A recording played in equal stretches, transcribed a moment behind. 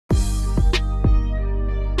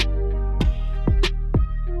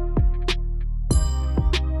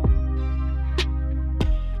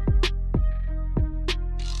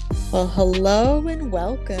Well, hello and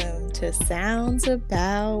welcome to Sounds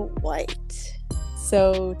About White.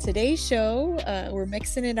 So today's show, we're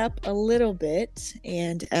mixing it up a little bit,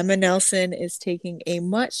 and Emma Nelson is taking a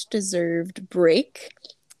much-deserved break,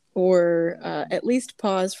 or at least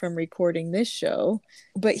pause from recording this show.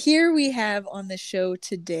 But here we have on the show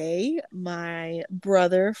today my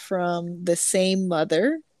brother from the same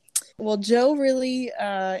mother. Well, Joe really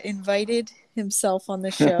invited himself on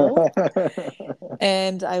the show.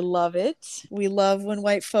 And I love it. We love when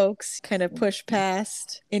white folks kind of push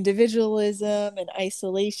past individualism and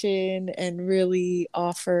isolation and really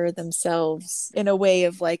offer themselves in a way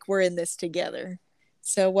of like, we're in this together.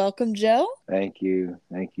 So, welcome, Joe. Thank you.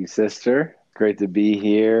 Thank you, sister. Great to be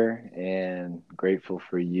here and grateful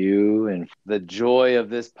for you and the joy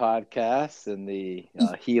of this podcast and the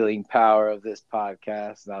healing power of this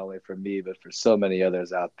podcast, not only for me, but for so many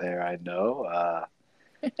others out there I know.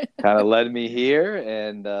 Kind of led me here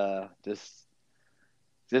and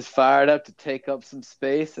just fired up to take up some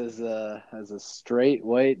space as a straight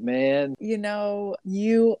white man. You know,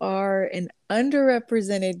 you are an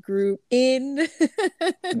underrepresented group in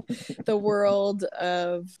the world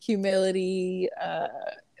of humility,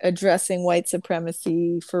 addressing white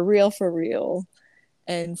supremacy for real, for real.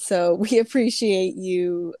 And so we appreciate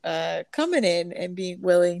you coming in and being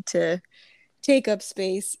willing to take up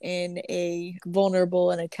space in a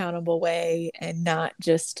vulnerable and accountable way and not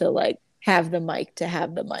just to like have the mic to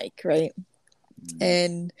have the mic, right?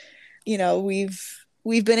 And you know, we've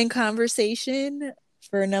been in conversation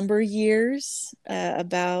for a number of years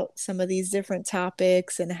about some of these different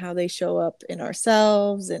topics and how they show up in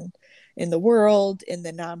ourselves and in the world, in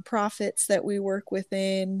the nonprofits that we work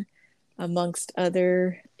within, amongst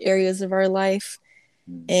other areas of our life.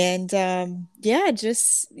 And yeah,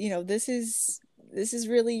 just, you know, this is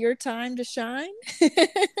really your time to shine.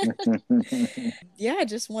 Yeah,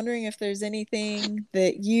 just wondering if there's anything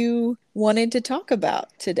that you wanted to talk about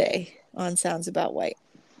today on Sounds About White.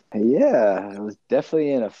 Yeah, I was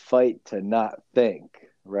definitely in a fight to not think,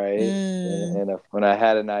 right? When I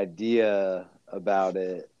had an idea about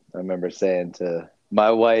it, I remember saying to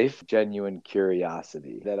my wife, genuine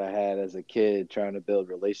curiosity that I had as a kid trying to build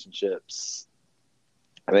relationships,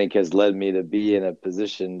 I think has led me to be in a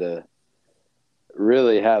position to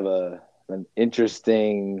really have an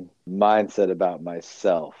interesting mindset about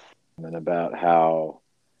myself and about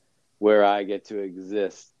where I get to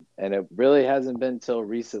exist. And it really hasn't been till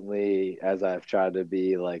recently as I've tried to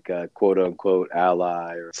be like a quote unquote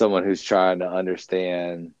ally or someone who's trying to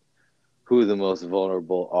understand who the most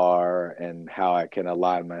vulnerable are and how I can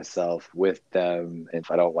align myself with them. If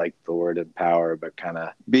I don't like the word empower, but kind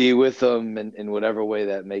of be with them in whatever way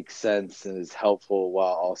that makes sense and is helpful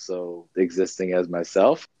while also existing as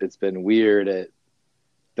myself. It's been weird at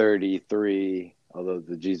 33, although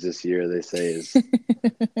the Jesus year they say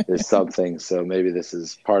is something. So maybe this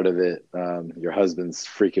is part of it. Your husband's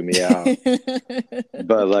freaking me out.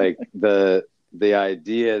 But like the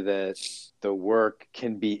idea that the work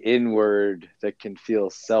can be inward, that can feel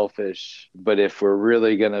selfish, but if we're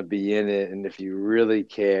really going to be in it and if you really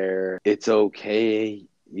care, it's okay.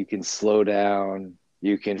 You can slow down.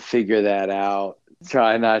 You can figure that out.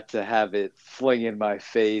 Try not to have it fling in my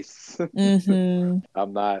face. I'm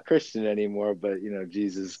not Christian anymore, but you know,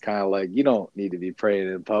 Jesus kind of like, you don't need to be praying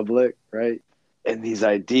in public, right? And these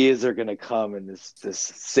ideas are going to come and this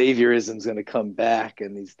saviorism is going to come back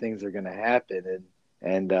and these things are going to happen.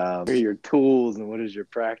 And what are your tools and what is your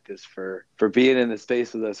practice for being in the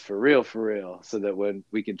space with us for real, so that when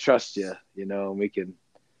we can trust you, you know, and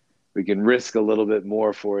we can risk a little bit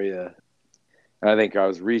more for you. And I think I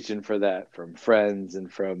was reaching for that from friends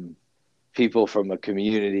and from people from a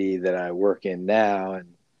community that I work in now.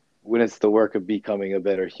 And when it's the work of becoming a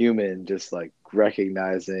better human, just like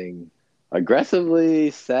recognizing aggressively,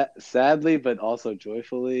 sadly, but also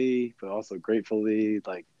joyfully, but also gratefully,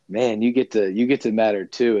 like, man, you get to matter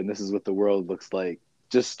too. And this is what the world looks like.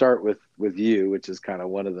 Just start with you, which is kind of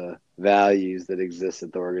one of the values that exists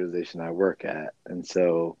at the organization I work at. And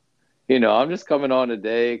so, you know, I'm just coming on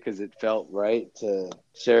today because it felt right to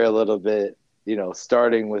share a little bit, you know,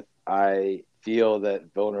 starting with, I feel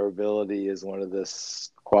that vulnerability is one of the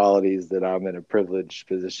qualities that I'm in a privileged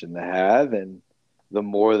position to have. And the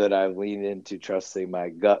more that I've leaned into trusting my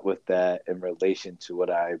gut with that in relation to what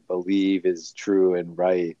I believe is true and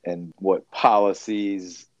right and what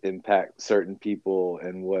policies impact certain people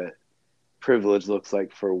and what privilege looks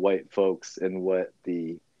like for white folks and what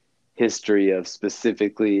the history of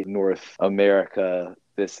specifically North America,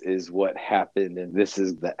 this is what happened and this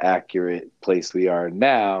is the accurate place we are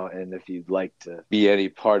now. And if you'd like to be any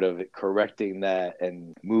part of it, correcting that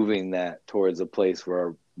and moving that towards a place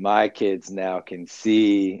where my kids now can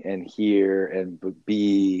see and hear and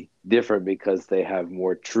be different because they have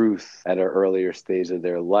more truth at an earlier stage of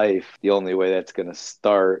their life. The only way that's going to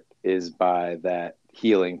start is by that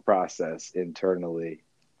healing process internally.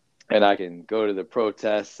 And I can go to the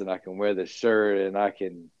protests and I can wear the shirt and I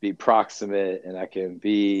can be proximate and I can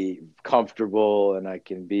be comfortable and I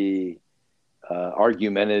can be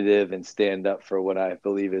argumentative and stand up for what I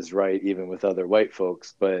believe is right, even with other white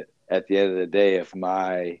folks. But at the end of the day, if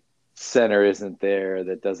my center isn't there,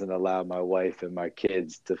 that doesn't allow my wife and my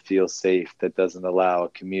kids to feel safe, that doesn't allow a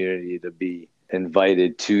community to be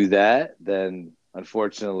invited to that, then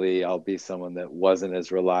unfortunately, I'll be someone that wasn't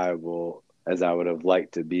as reliable as I would have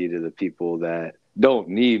liked to be to the people that don't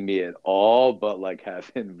need me at all, but like have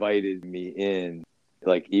invited me in.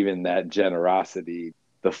 Like even that generosity,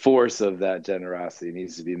 the force of that generosity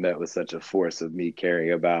needs to be met with such a force of me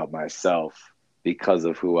caring about myself because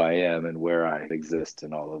of who I am and where I exist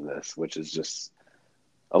in all of this, which is just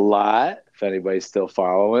a lot if anybody's still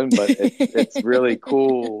following, but it's really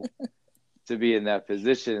cool to be in that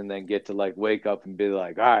position and then get to like wake up and be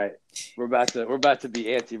like, all right, we're about to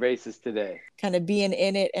be anti-racist today. Kind of being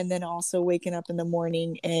in it and then also waking up in the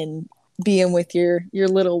morning and being with your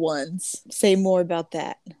little ones. Say more about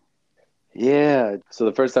that. Yeah. So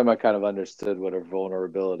the first time I kind of understood what a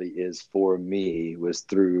vulnerability is for me was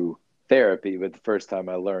through therapy. But the first time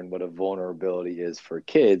I learned what a vulnerability is for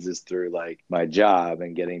kids is through like my job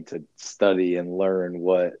and getting to study and learn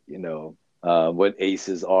what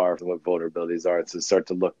ACEs are, what vulnerabilities are. So start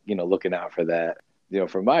to looking out for that.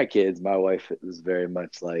 For my kids, my wife was very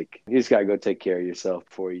much like, you just got to go take care of yourself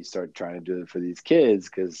before you start trying to do it for these kids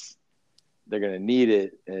because they're going to need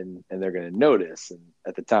it and they're going to notice. And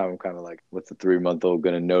at the time, I'm kind of like, what's a 3-month-old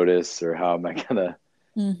going to notice, or how am I going to,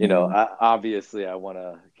 Mm-hmm. obviously I want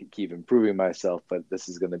to keep improving myself, but this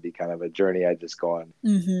is going to be kind of a journey I just go on.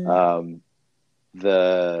 Mm-hmm.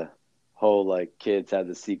 The whole like kids have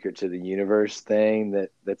the secret to the universe thing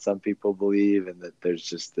that some people believe, and that there's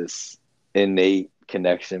just this innate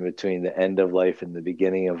connection between the end of life and the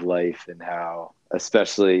beginning of life, and how,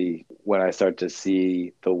 especially when I start to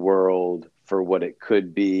see the world for what it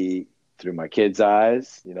could be through my kids'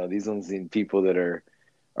 eyes, these unseen people that are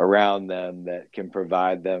around them that can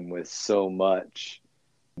provide them with so much,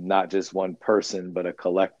 not just one person, but a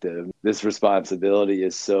collective. This responsibility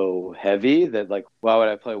is so heavy that, like, why would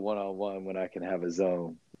I play one on one when I can have a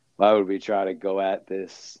zone? Why would we try to go at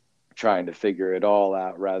this trying to figure it all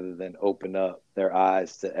out rather than open up their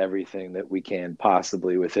eyes to everything that we can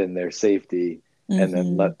possibly within their safety, and then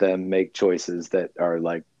Mm-hmm. let them make choices that are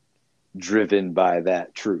like driven by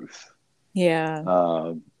that truth?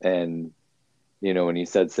 Yeah. And when you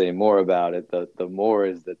said say more about it, the more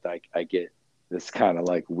is that I get this kind of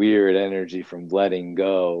like weird energy from letting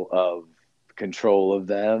go of control of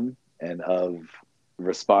them and of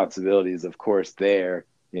responsibilities, of course, there,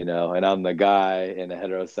 and I'm the guy in a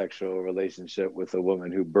heterosexual relationship with a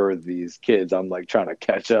woman who birthed these kids. I'm like trying to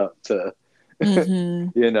catch up to,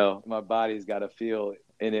 Mm-hmm. my body's got to feel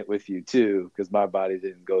in it with you too, because my body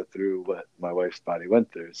didn't go through what my wife's body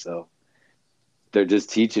went through. So they're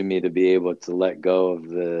just teaching me to be able to let go of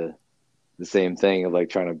the same thing of like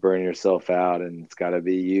trying to burn yourself out and it's got to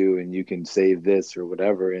be you and you can save this or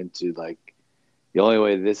whatever, into like the only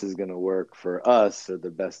way this is going to work for us, or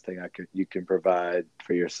the best thing you can provide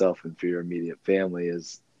for yourself and for your immediate family,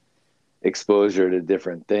 is exposure to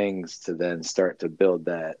different things to then start to build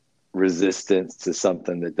that resistance to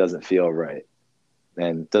something that doesn't feel right,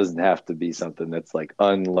 and doesn't have to be something that's like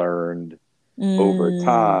unlearned over Mm.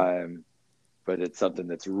 time, but it's something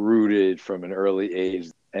that's rooted from an early age.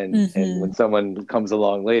 And Mm-hmm. when someone comes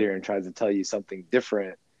along later and tries to tell you something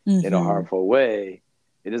different in a Mm-hmm. harmful way,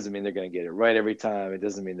 it doesn't mean they're going to get it right every time. It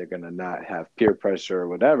doesn't mean they're going to not have peer pressure or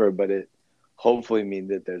whatever, but it hopefully means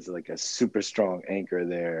that there's like a super strong anchor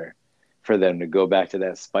there for them to go back to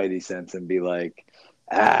that spidey sense and be like,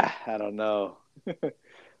 I don't know.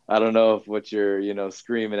 I don't know if what you're,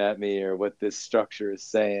 screaming at me, or what this structure is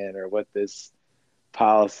saying, or what this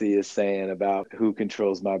policy is saying about who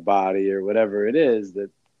controls my body, or whatever it is, that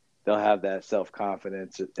they'll have that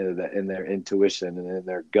self-confidence in their intuition and in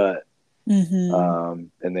their gut. Mm-hmm.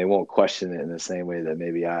 And they won't question it in the same way that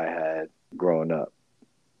maybe I had growing up.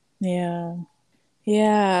 Yeah.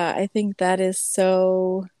 Yeah. I think that is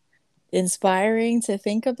so inspiring to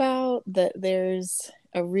think about, that there's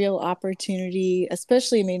a real opportunity,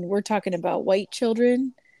 especially, I mean, we're talking about white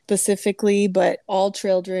children specifically, but all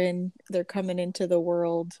children, they're coming into the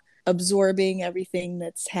world absorbing everything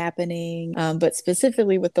that's happening. But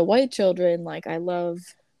specifically with the white children, like, I love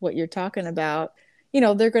what you're talking about.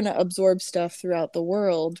 they're going to absorb stuff throughout the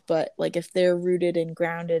world, but like if they're rooted and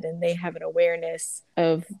grounded and they have an awareness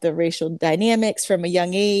of the racial dynamics from a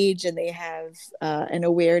young age, and they have an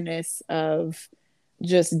awareness of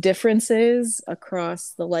just differences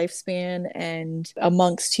across the lifespan and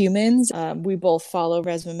amongst humans. We both follow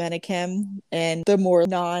Resmamenichem, and the more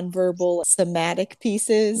nonverbal somatic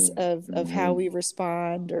pieces of how Mm-hmm. we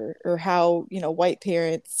respond, or how, white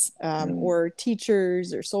parents, or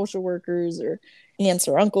teachers or social workers or aunts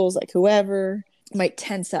or uncles, like whoever, might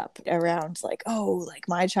tense up around like, oh, like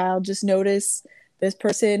my child just noticed this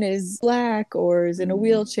person is black or is in a Mm-hmm.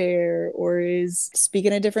 wheelchair or is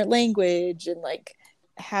speaking a different language, and like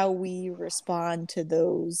how we respond to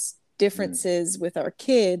those differences with our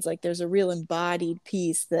kids. Like there's a real embodied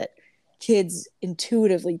piece that kids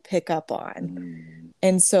intuitively pick up on. Mm-hmm.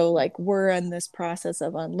 And so like we're in this process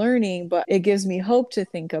of unlearning, but it gives me hope to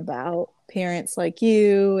think about parents like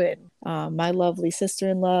you, and my lovely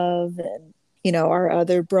sister-in-law, and our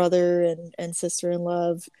other brother and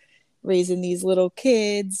sister-in-law, raising these little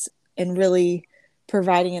kids and really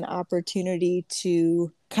providing an opportunity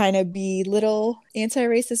to kind of be little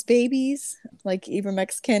anti-racist babies, like Ibram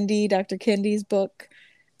X. Kendi, Dr. Kendi's book,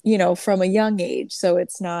 from a young age. So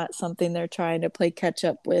it's not something they're trying to play catch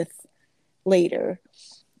up with later.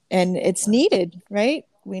 And it's needed, right?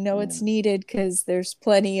 We know it's needed because there's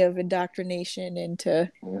plenty of indoctrination into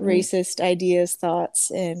Mm-hmm. racist ideas,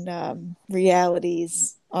 thoughts, and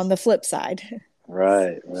realities on the flip side.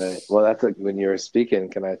 Right, right. Well, that's like when you were speaking,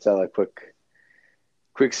 can I tell a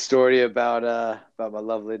quick story about my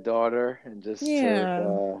lovely daughter and just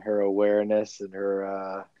Yeah. her awareness and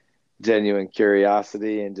her genuine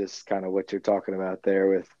curiosity and just kind of what you're talking about there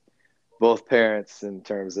with both parents in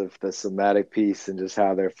terms of the somatic piece and just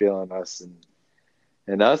how they're feeling us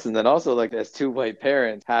and us, and then also like as two white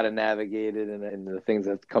parents, how to navigate it and the things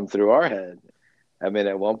that come through our head. I mean,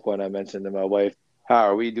 at one point I mentioned to my wife, how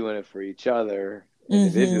are we doing it for each other Mm-hmm.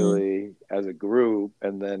 individually as a group,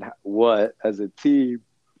 and then what as a team?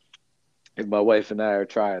 And my wife and I are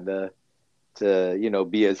trying to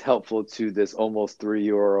be as helpful to this almost 3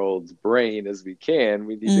 year old's brain as we can.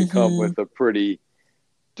 We need to come Mm-hmm. with a pretty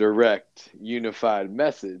direct, unified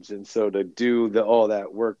message. And so to do all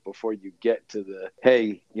that work before you get to the,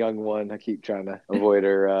 hey, young one, I keep trying to avoid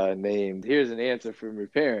her name. Here's an answer from your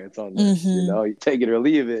parents on this. Mm-hmm. You take it or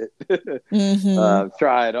leave it. Mm-hmm.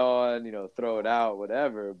 Try it on, throw it out,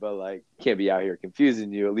 whatever. But like, can't be out here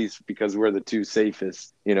confusing you, at least because we're the two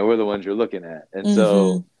safest. We're the ones you're looking at. And Mm-hmm.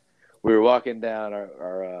 so we were walking down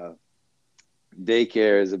our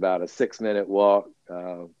daycare is about a 6 minute walk.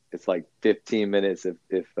 It's like 15 minutes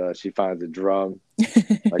if she finds a drum,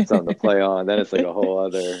 like something to play on. Then it's like a whole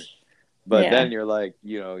other. But Yeah. then you're like,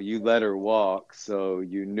 you let her walk, so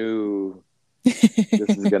you knew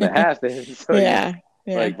this is gonna happen. So you Yeah.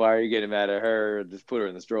 Yeah. like, why are you getting mad at her? Just put her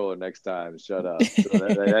in the stroller next time. Shut up. So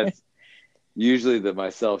that's usually my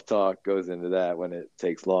self talk goes into that when it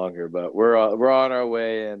takes longer, but we're on our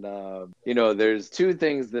way. And there's two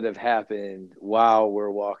things that have happened while we're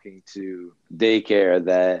walking to daycare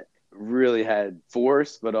that really had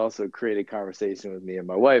force but also created conversation with me and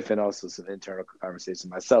my wife, and also some internal conversation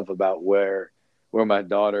myself about where my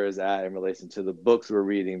daughter is at in relation to the books we're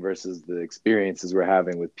reading versus the experiences we're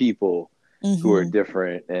having with people who are Mm-hmm.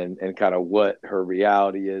 different, and kind of what her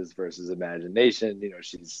reality is versus imagination.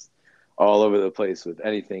 She's all over the place with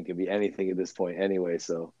anything, can be anything at this point anyway,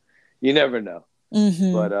 so you never know.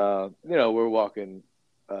 Mm-hmm. But we're walking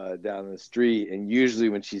down the street, and usually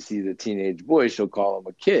when she sees a teenage boy she'll call him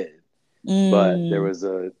a kid, but there Mm. was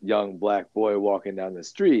a young black boy walking down the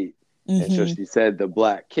street, and so Mm-hmm. she said the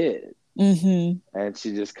black kid, Mm-hmm. and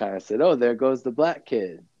she just kind of said, oh, there goes the black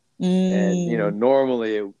kid. And Mm.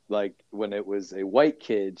 normally, like when it was a white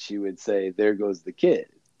kid, she would say, there goes the kid.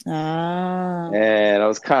 Ah. And I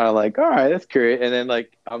was kind of like, all right, that's curious. And then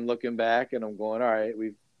like I'm looking back and I'm going, all right,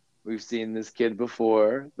 we've seen this kid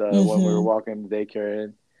before. The one we were Mm-hmm. walking to daycare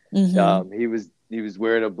in. Mm-hmm. He was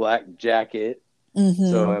wearing a black jacket. So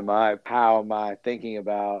Mm-hmm. how am I thinking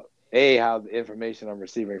about how the information I'm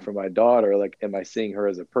receiving from my daughter, like am I seeing her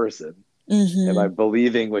as a person? Am I Mm-hmm.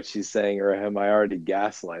 believing what she's saying, or am I already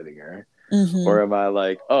gaslighting her? Mm-hmm. Or am I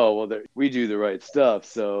like, oh well, we do the right stuff,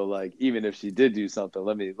 so like even if she did do something,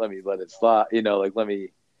 let me let it slide, like let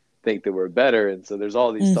me think that we're better. And so there's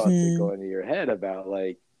all these thoughts that Mm-hmm. go into your head about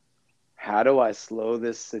like, how do I slow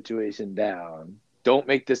this situation down? Don't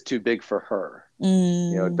make this too big for her.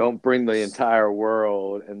 Mm. Don't bring the entire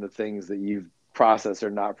world and the things that you've processed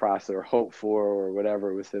or not processed or hoped for or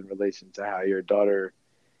whatever within relation to how your daughter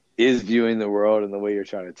is viewing the world and the way you're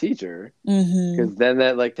trying to teach her, Mm-hmm. because then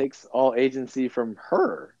that like takes all agency from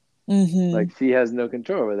her. Mm-hmm. Like she has no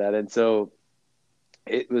control over that. And so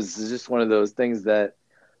it was just one of those things that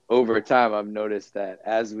over time I've noticed that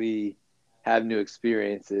as we have new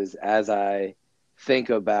experiences, as I think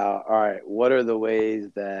about, all right, what are the ways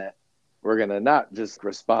that we're going to not just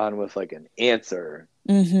respond with like an answer,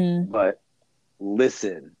 Mm-hmm. but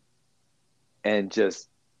listen and just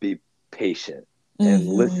be patient and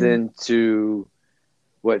Mm-hmm. listen to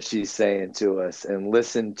what she's saying to us and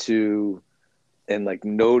listen to and like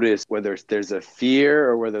notice whether there's a fear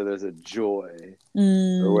or whether there's a joy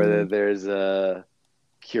or whether Mm. there's a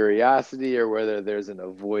curiosity or whether there's an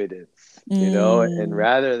avoidance, and Mm.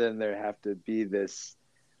 rather than there have to be this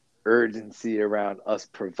urgency around us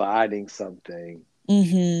providing something,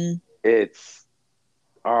 Mm-hmm. it's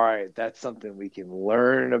all right, that's something we can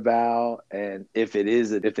learn about. And if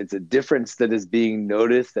it's a difference that is being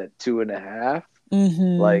noticed at 2.5,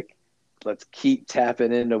 Mm-hmm. like let's keep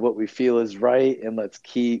tapping into what we feel is right and let's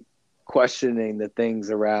keep questioning the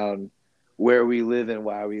things around where we live and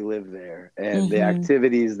why we live there and the Mm-hmm.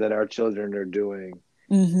 activities that our children are doing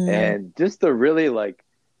Mm-hmm. and just the really like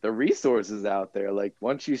the resources out there. Like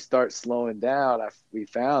once you start slowing down, we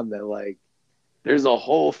found that like there's a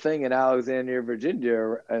whole thing in Alexandria, Virginia,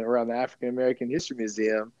 around the African American History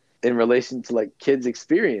Museum in relation to like kids'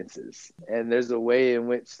 experiences. And there's a way in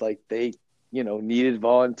which like they, needed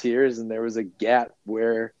volunteers, and there was a gap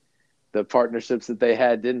where the partnerships that they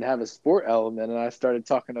had didn't have a sport element. And I started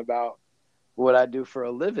talking about what I do for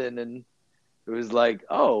a living, and it was like,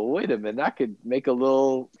 oh, wait a minute, I could make a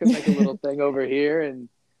little thing over here, and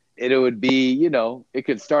it would be, it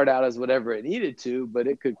could start out as whatever it needed to, but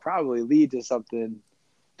it could probably lead to something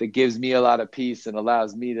that gives me a lot of peace and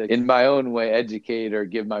allows me to, in my own way, educate or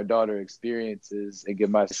give my daughter experiences and give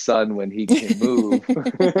my son, when he can move,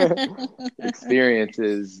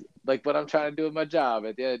 experiences like what I'm trying to do with my job.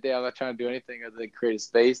 At the end of the day, I'm not trying to do anything other than create a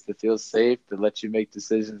space that feels safe, to let you make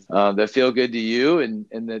decisions that feel good to you. And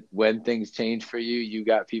that when things change for you, you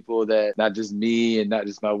got people that, not just me and not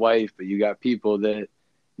just my wife, but you got people that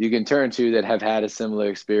you can turn to that have had a similar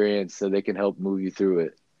experience so they can help move you through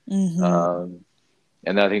it. Mm-hmm. Um,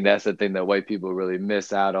 and I think that's the thing that white people really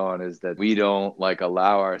miss out on, is that we don't like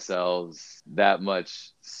allow ourselves that much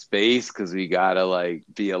space because we gotta like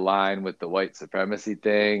be aligned with the white supremacy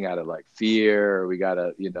thing out of like fear, or we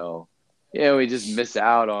gotta, we just miss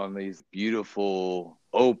out on these beautiful,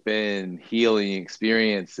 open, healing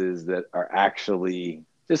experiences that are actually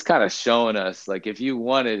just kind of showing us like if you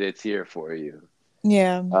want it, it's here for you.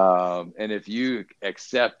 Yeah. And if you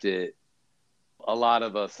accept it, a lot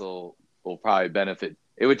of us will probably benefit.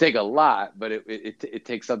 It would take a lot, but it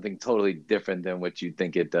takes something totally different than what you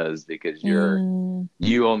think it does, because Mm.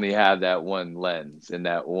 you only have that one lens and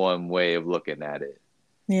that one way of looking at it.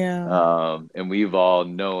 Yeah. And we've all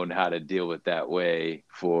known how to deal with that way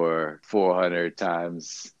for 400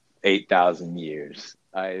 times 8,000 years.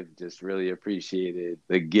 I've just really appreciated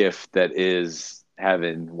the gift that is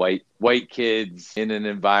having white kids in an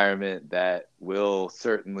environment that will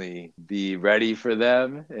certainly be ready for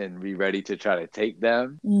them and be ready to try to take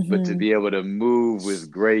them, but to Mm-hmm. be able to move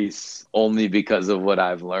with grace only because of what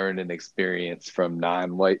I've learned and experienced from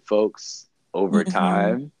non-white folks over Mm-hmm.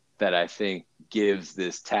 time, that I think gives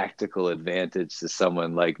this tactical advantage to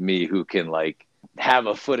someone like me who can like have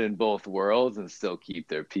a foot in both worlds and still keep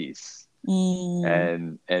their peace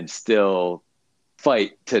Mm. and still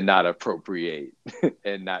fight to not appropriate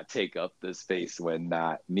and not take up the space when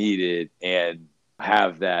not needed, and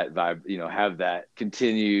have that vibe, have that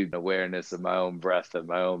continued awareness of my own breath and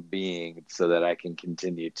my own being, so that I can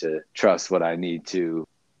continue to trust what I need to,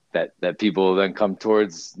 that people will then come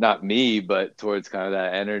towards, not me, but towards kind of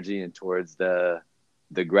that energy and towards the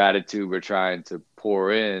gratitude we're trying to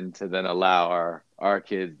pour in, to then allow our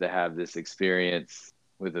kids to have this experience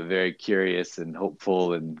with a very curious and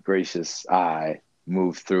hopeful and gracious eye,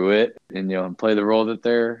 move through it, and and play the role that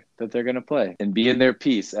they're going to play, and be in their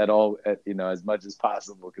peace as much as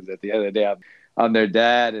possible, because at the end of the day, I'm their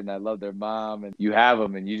dad and I love their mom, and you have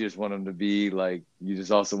them and you just want them to be like, you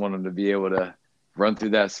just also want them to be able to run through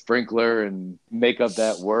that sprinkler and make up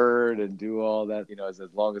that word and do all that, as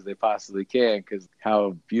long as they possibly can, because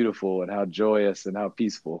how beautiful and how joyous and how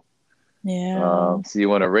peaceful. Yeah. So you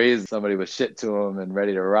want to raise somebody with shit to them and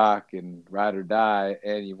ready to rock and ride or die,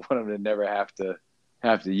 and you want them to never have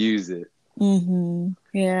to use it. Mm-hmm.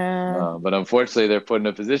 Yeah. But unfortunately, they're put in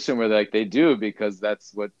a position where like they do, because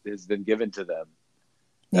that's what has been given to them.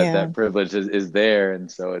 That Yeah. privilege is there,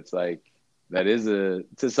 and so it's like that is a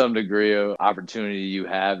to some degree of opportunity you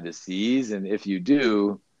have to seize, and if you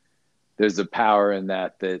do, there's a power in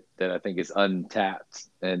that I think is untapped,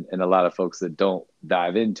 and a lot of folks that don't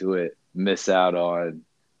dive into it miss out on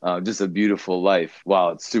just a beautiful life.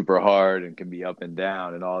 While it's super hard and can be up and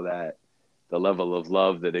down and all that, the level of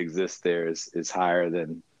love that exists there is higher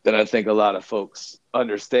than I think a lot of folks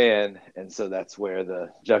understand. And so that's where the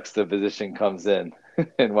juxtaposition comes in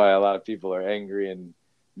and why a lot of people are angry and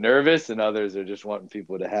nervous, and others are just wanting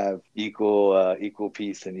people to have equal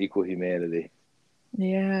peace and equal humanity.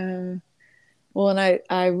 Yeah. Well, and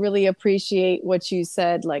I really appreciate what you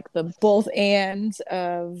said, like the both and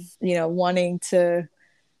of, wanting to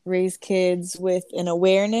raise kids with an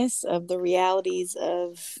awareness of the realities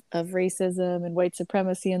of racism and white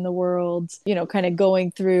supremacy in the world, kind of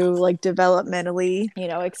going through like developmentally,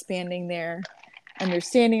 expanding their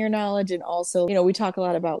understanding or knowledge. And also, we talk a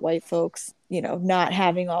lot about white folks, not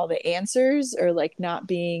having all the answers or like not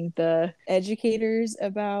being the educators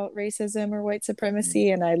about racism or white supremacy.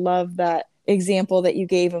 And I love that example that you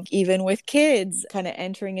gave of even with kids kind of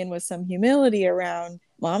entering in with some humility around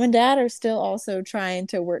mom and dad are still also trying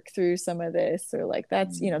to work through some of this, or like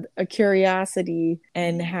that's a curiosity,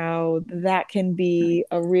 and how that can be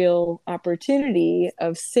a real opportunity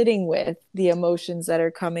of sitting with the emotions that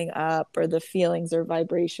are coming up or the feelings or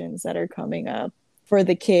vibrations that are coming up for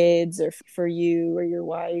the kids or for you or your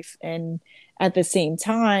wife. And at the same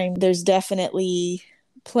time, there's definitely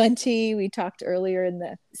plenty. We talked earlier in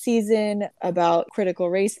the season about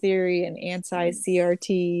critical race theory and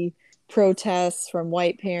anti-CRT protests from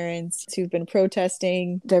white parents who've been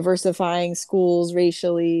protesting diversifying schools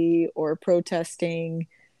racially, or protesting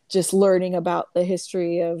just learning about the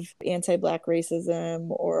history of anti-Black racism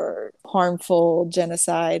or harmful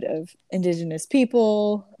genocide of Indigenous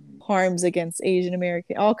people, harms against Asian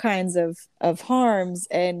American, all kinds of harms.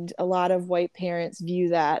 And a lot of white parents view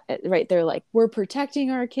that, right, they're like, we're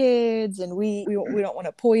protecting our kids and we don't want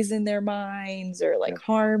to poison their minds or like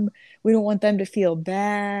harm, we don't want them to feel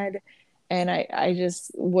bad. And I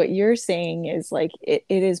just, what you're saying is like, it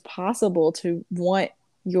is possible to want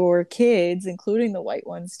your kids, including the white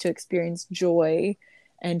ones, to experience joy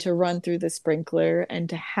and to run through the sprinkler and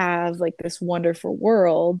to have like this wonderful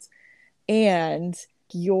world. And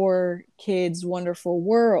your kids' wonderful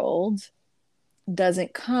world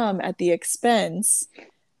doesn't come at the expense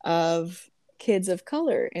of kids of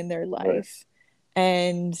color in their Right. life.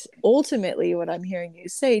 And ultimately, what I'm hearing you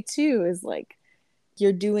say too is like,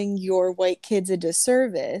 you're doing your white kids a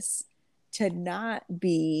disservice to not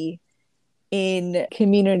be in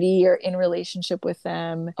community or in relationship with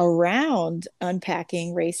them around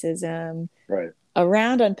unpacking racism, Right.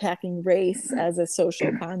 around unpacking race as a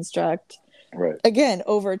social construct. Right. Again,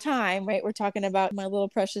 over time, right? We're talking about my little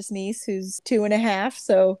precious niece who's 2.5.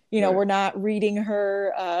 So, Right. we're not reading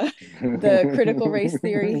her the critical race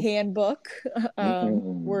theory handbook.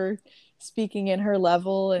 We're speaking in her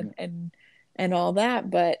level and all that.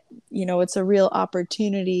 But, it's a real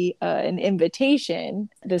opportunity, an invitation.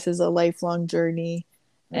 This is a lifelong journey,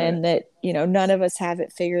 Right. and that, none of us have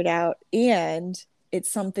it figured out. And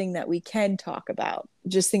it's something that we can talk about.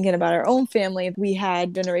 Just thinking about our own family, we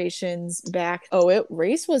had generations back,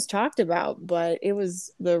 race was talked about, but it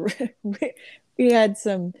was we had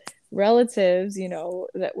some relatives,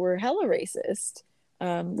 that were hella racist.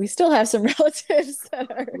 We still have some relatives that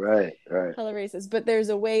are Right. Right. hella racist, but there's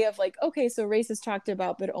a way of like, okay, so race is talked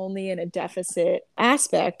about, but only in a deficit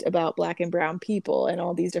aspect about Black and brown people and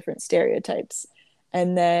all these different stereotypes.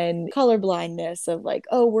 And then colorblindness of like,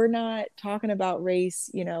 oh, we're not talking about race,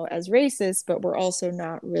 as racist, but we're also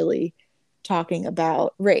not really talking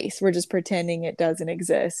about race. We're just pretending it doesn't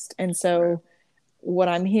exist. And Right. so what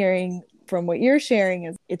I'm hearing from what you're sharing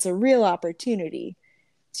is it's a real opportunity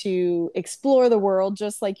to explore the world,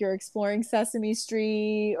 just like you're exploring Sesame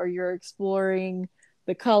Street or you're exploring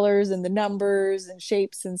the colors and the numbers and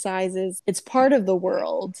shapes and sizes. It's part of the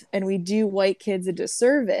world. And we do white kids a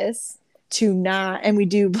disservice to not, and we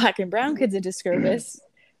do Black and brown kids a disservice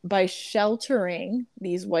by sheltering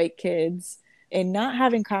these white kids and not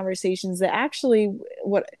having conversations that actually,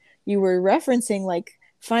 what you were referencing, like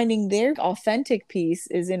finding their authentic peace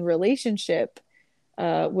is in relationship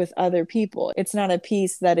with other people. It's not a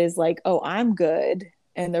piece that is like, oh, I'm good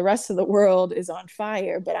and the rest of the world is on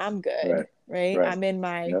fire, but I'm good, Right. right? Right. I'm in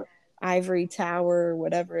my Yeah. ivory tower, or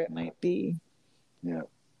whatever it Yeah. might be. Yeah.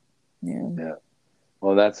 Yeah. Yeah.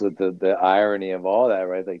 Well, that's what the irony of all that,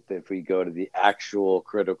 right? Like if we go to the actual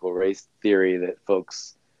critical race theory that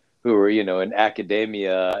folks who were, in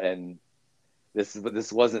academia, and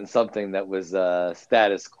this wasn't something that was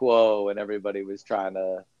status quo and everybody was trying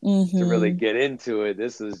to really Mm-hmm. get into it.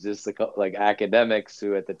 This was just like academics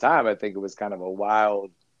who at the time, I think it was kind of a wild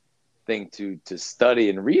thing to study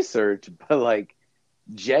and research, but like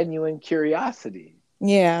genuine curiosity.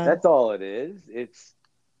 Yeah. That's all it is.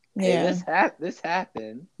 hey, Yeah. this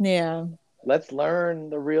happened. Yeah. Let's learn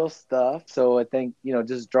the real stuff. So I think,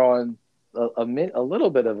 just drawing a little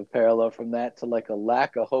bit of a parallel from that to like a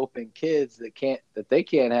lack of hope in kids that they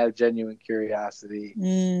can't have genuine curiosity,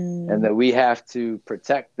 and Mm. that we have to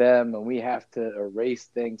protect them and we have to erase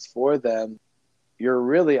things for them. You're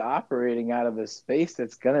really operating out of a space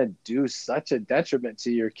that's going to do such a detriment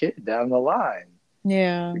to your kid down the line,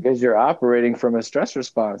 Yeah. because you're operating from a stress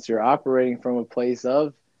response. You're operating from a place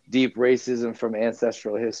of deep racism from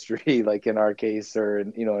ancestral history, like in our case, or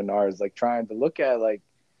in ours, like trying to look at like,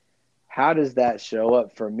 how does that show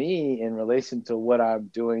up for me in relation to what I'm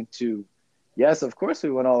doing to, yes, of course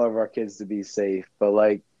we want all of our kids to be safe, but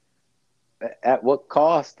like, at what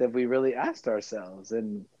cost have we really asked ourselves?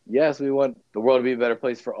 And yes, we want the world to be a better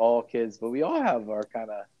place for all kids, but we all have our kind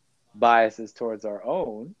of biases towards our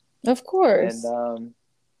own. Of And course.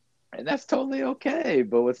 and that's totally okay.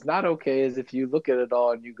 But what's not okay is if you look at it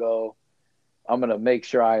all and you go, I'm going to make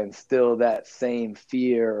sure I instill that same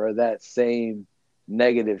fear or that same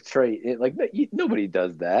negative trait. Nobody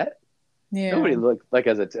does that. Nobody Yeah. look like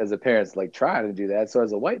as a parent's like trying to do that. So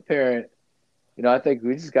as a white parent, I think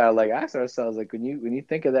we just gotta like ask ourselves, like, when you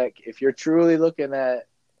think of that, if you're truly looking at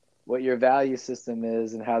what your value system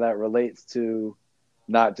is and how that relates to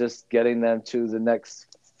not just getting them to the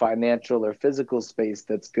next financial or physical space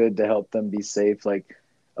that's good to help them be safe, like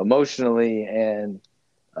emotionally and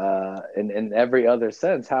in every other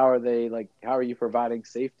sense, how are you providing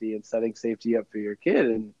safety and setting safety up for your kid?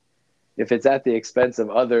 And if it's at the expense of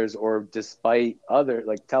others or despite other,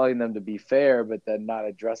 like telling them to be fair but then not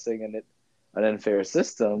addressing an unfair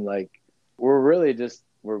system, like we're really just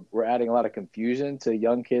we're adding a lot of confusion to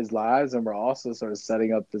young kids' lives, and we're also sort of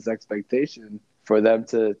setting up this expectation for them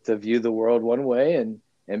to view the world one way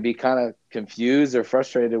and be kind of confused or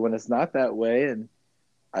frustrated when it's not that way. And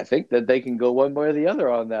I think that they can go one way or the other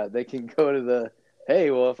on that. They can go to the,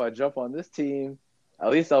 hey, well, if I jump on this team,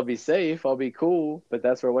 at least I'll be safe, I'll be cool. But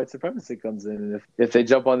that's where white supremacy comes in. And if they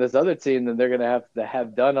jump on this other team, then they're going to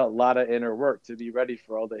have done a lot of inner work to be ready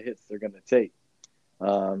for all the hits they're going to take.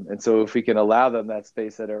 And so if we can allow them that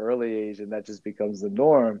space at an early age, and that just becomes the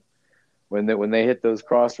norm, when they hit those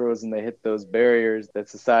crossroads and they hit those barriers that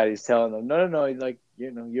society's telling them, no, no, no, like,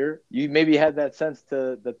 you maybe had that sense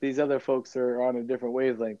that these other folks are on a different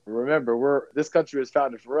wavelength. But remember, this country was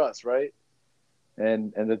founded for us, right?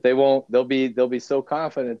 And that they'll be so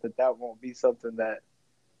confident that won't be something that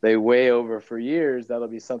they weigh over for years. That'll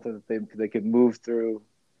be something that they can move through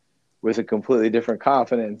with a completely different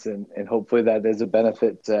confidence, and hopefully that is a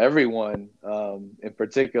benefit to everyone, in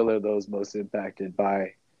particular those most impacted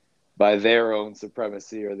by their own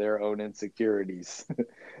supremacy or their own insecurities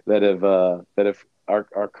that have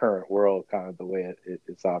our current world kind of the way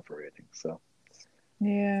it's operating. So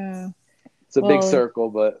Yeah. it's a big Well, circle,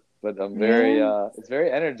 but I'm very yeah. it's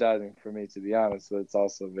very energizing for me, to be honest. But it's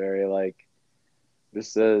also very like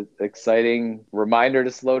just a exciting reminder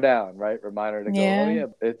to slow down, right? Reminder to go, oh Yeah. yeah,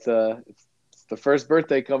 it's the first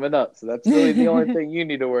birthday coming up, so that's really the only thing you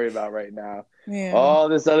need to worry about right now. Yeah. All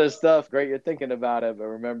this other stuff, great, you're thinking about it, but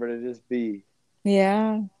remember to just be.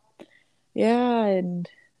 Yeah. Yeah. And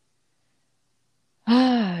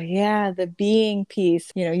yeah, the being piece.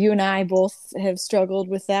 You and I both have struggled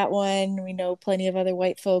with that one. We know plenty of other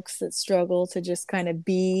white folks that struggle to just kind of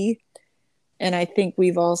be. And I think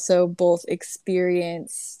we've also both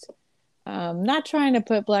experienced, not trying to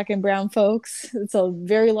put black and brown folks, it's a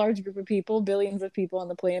very large group of people, billions of people on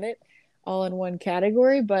the planet, all in one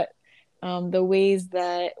category, but the ways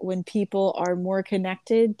that when people are more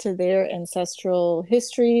connected to their ancestral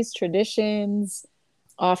histories, traditions,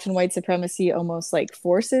 often white supremacy almost like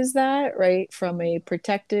forces that, right, from a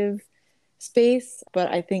protective space.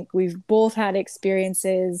 But I think we've both had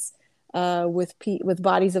experiences with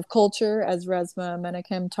bodies of culture, as Resma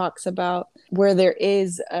Menakem talks about, where there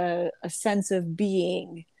is a sense of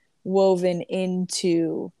being woven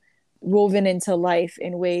into life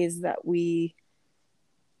in ways that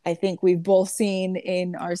I think we've both seen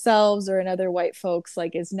in ourselves or in other white folks,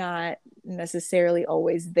 like is not necessarily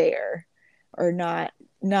always there, or not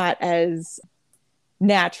as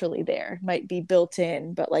naturally there. Might be built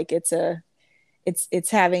in, but like it's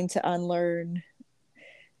having to unlearn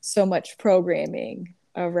so much programming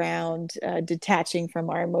around detaching from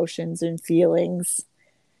our emotions and feelings.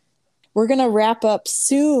 We're going to wrap up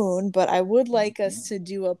soon, but I would like us to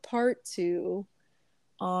do a part two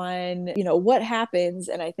on, what happens.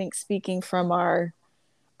 And I think speaking from our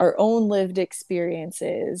own lived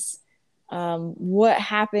experiences, what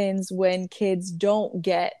happens when kids don't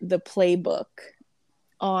get the playbook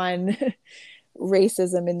on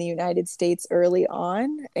racism in the United States early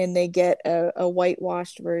on, and they get a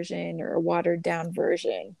whitewashed version or a watered down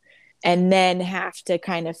version, and then have to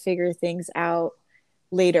kind of figure things out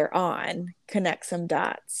later on, connect some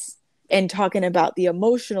dots, and talking about the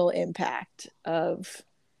emotional impact of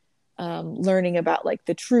learning about like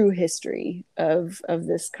the true history of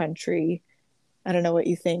this country. I don't know what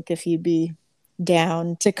you think, if you'd be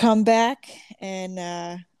down to come back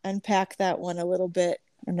and unpack that one a little bit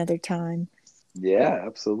another time. Yeah,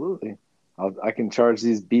 absolutely. I can charge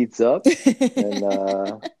these beats up and,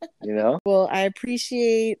 Well, I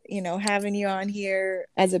appreciate, having you on here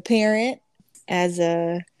as a parent, as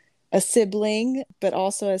a sibling, but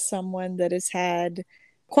also as someone that has had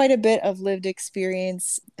quite a bit of lived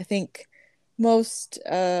experience. I think most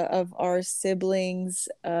of our siblings,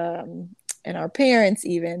 and our parents,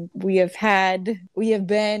 even, we have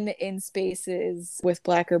been in spaces with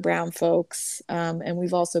Black or brown folks, and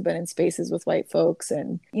we've also been in spaces with white folks.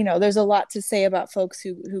 And there's a lot to say about folks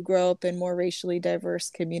who grow up in more racially diverse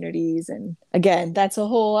communities, and again, that's a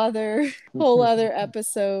whole other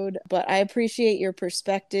episode. But I appreciate your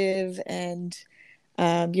perspective and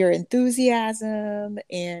your enthusiasm,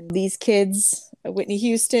 and these kids, Whitney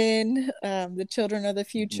Houston, the children of the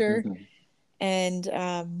future. And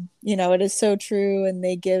it is so true, and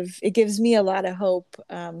it gives me a lot of hope,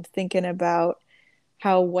 thinking about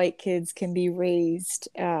how white kids can be raised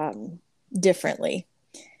differently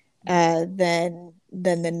than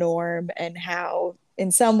the norm, and how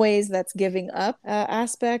in some ways that's giving up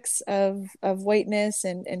aspects of whiteness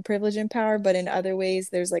and privilege and power, but in other ways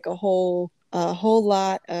there's like a whole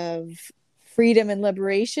lot of freedom and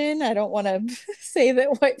liberation. I don't want to say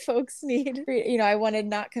that white folks need, I want to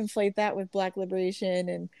not conflate that with Black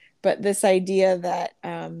liberation, but this idea that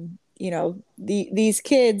these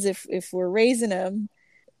kids, if we're raising them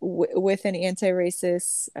with an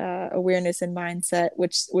anti-racist awareness and mindset,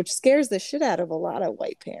 which scares the shit out of a lot of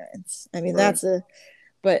white parents. I mean, right.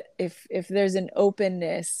 But if there's an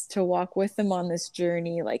openness to walk with them on this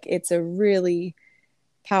journey, like, it's a really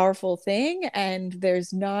powerful thing, and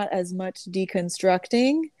there's not as much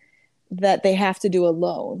deconstructing that they have to do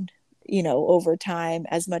alone, over time,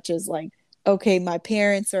 as much as like, okay, my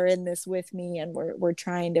parents are in this with me, and we're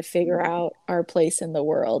trying to figure out our place in the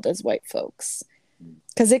world as white folks.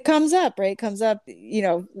 Because it comes up, right? It comes up,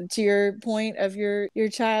 to your point of your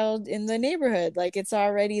child in the neighborhood, like, it's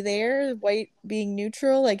already there, white being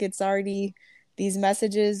neutral, like, it's already, these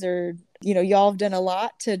messages are, y'all have done a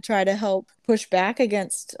lot to try to help push back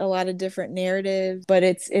against a lot of different narratives, but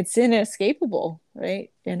it's inescapable,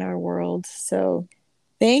 right, in our world. So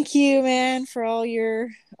thank you, man, for all your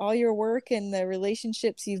work and the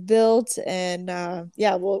relationships you've built. And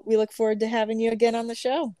we look forward to having you again on the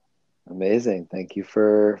show. Amazing. Thank you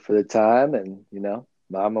for the time, and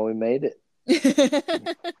Mama, we made it.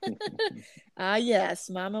 Yes,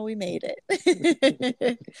 Mama, we made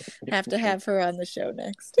it. Have to have her on the show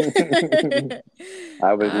next.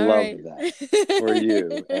 I would All love right. that for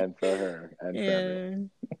you and for her and for Yeah. everyone.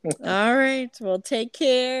 All right. Well, take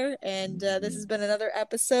care. And this has been another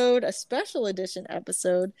episode, a special edition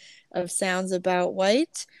episode of Sounds About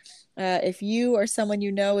White. If you or someone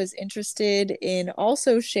you know is interested in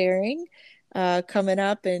also sharing, coming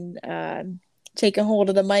up and taking hold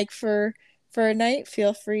of the mic for a night,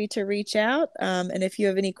 feel free to reach out. And if you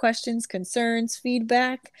have any questions, concerns,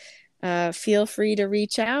 feedback, feel free to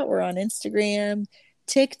reach out. We're on Instagram,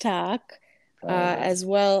 TikTok, as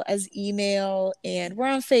well as email, and we're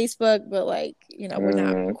on Facebook, but we're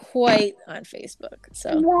not quite on Facebook.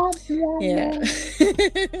 So yeah,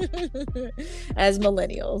 as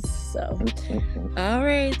millennials. So all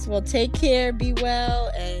right, well, take care, be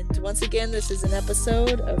well, and once again, this is an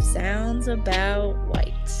episode of Sounds About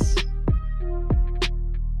White.